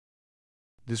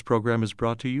This program is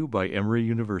brought to you by Emory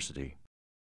University.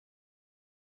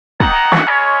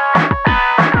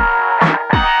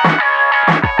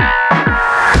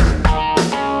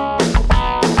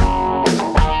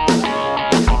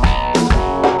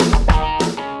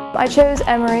 I chose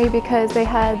Emory because they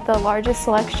had the largest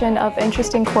selection of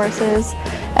interesting courses,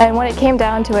 and when it came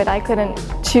down to it, I couldn't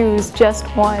choose just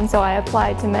one, so I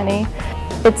applied to many.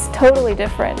 It's totally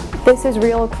different. This is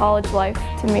real college life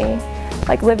to me.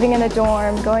 Like living in a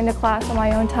dorm, going to class on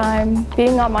my own time,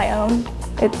 being on my own.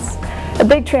 It's a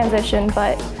big transition,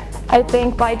 but I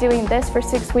think by doing this for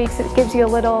 6 weeks, it gives you a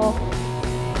little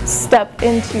step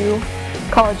into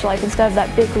college life instead of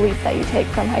that big leap that you take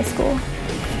from high school.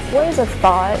 Ways of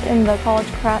thought in the college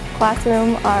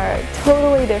classroom are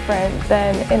totally different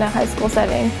than in a high school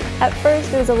setting. At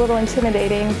first it was a little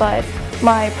intimidating, but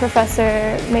my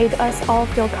professor made us all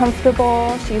feel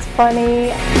comfortable. She's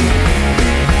funny.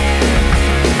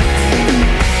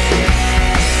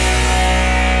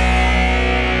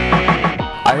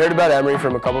 I heard about Emory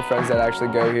from a couple friends that actually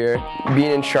go here.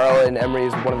 Being in Charlotte, and Emory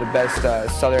is one of the best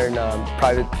southern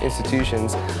private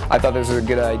institutions. I thought this was a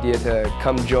good idea to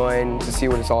come join, to see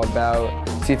what it's all about,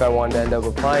 see if I wanted to end up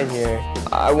applying here.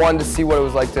 I wanted to see what it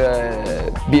was like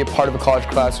to be a part of a college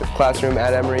classroom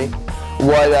at Emory.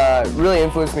 What really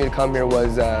influenced me to come here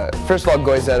was, first of all,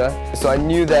 Goizeta. So I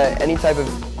knew that any type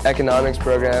of economics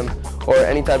program or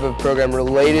any type of program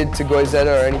related to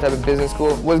Goizeta or any type of business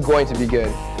school was going to be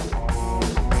good.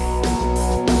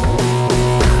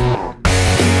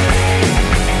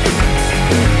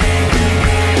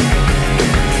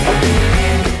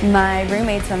 My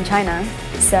roommate's from China,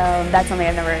 so that's something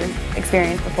I've never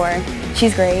experienced before.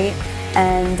 She's great,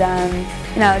 and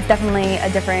it's definitely a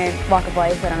different walk of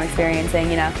life that I'm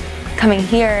experiencing. Coming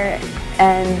here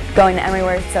and going to Emory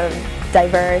where it's so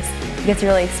diverse, you get to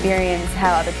really experience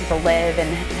how other people live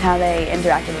and how they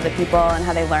interact with other people and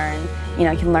how they learn.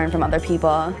 You can learn from other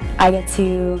people. I get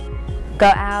to go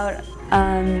out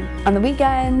on the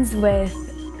weekends with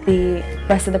the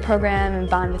rest of the program and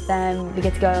bond with them. We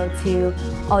get to go to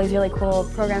all these really cool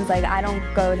programs. Like, I don't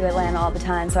go to Atlanta all the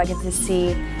time, so I get to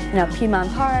see,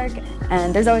 Piedmont Park,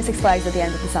 and there's always Six Flags at the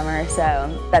end of the summer,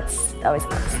 so that's always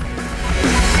close.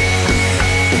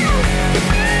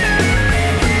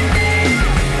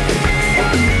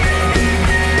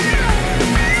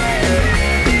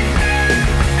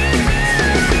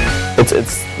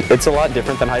 It's a lot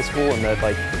different than high school in that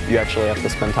you actually have to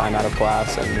spend time out of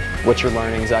class, and what you're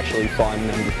learning is actually fun,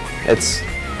 and it's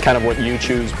kind of what you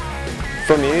choose.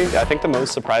 For me, I think the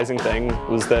most surprising thing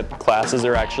was that classes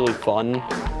are actually fun.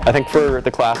 I think for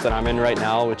the class that I'm in right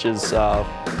now, which is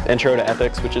Intro to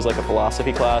Ethics, which is like a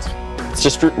philosophy class, it's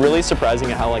just really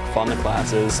surprising at how fun the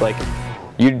class is.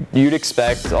 You'd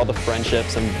expect all the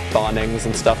friendships and bondings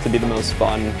and stuff to be the most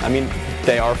fun. I mean,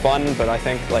 they are fun, but I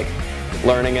think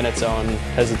learning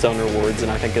has its own rewards, and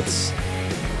I think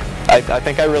I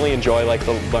think I really enjoy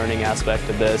the learning aspect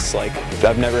of this.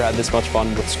 I've never had this much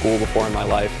fun with school before in my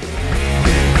life.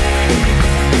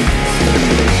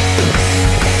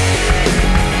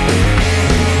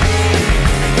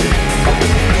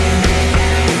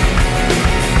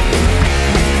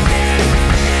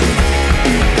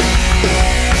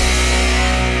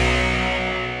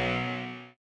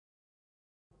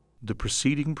 The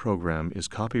preceding program is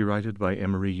copyrighted by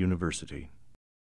Emory University.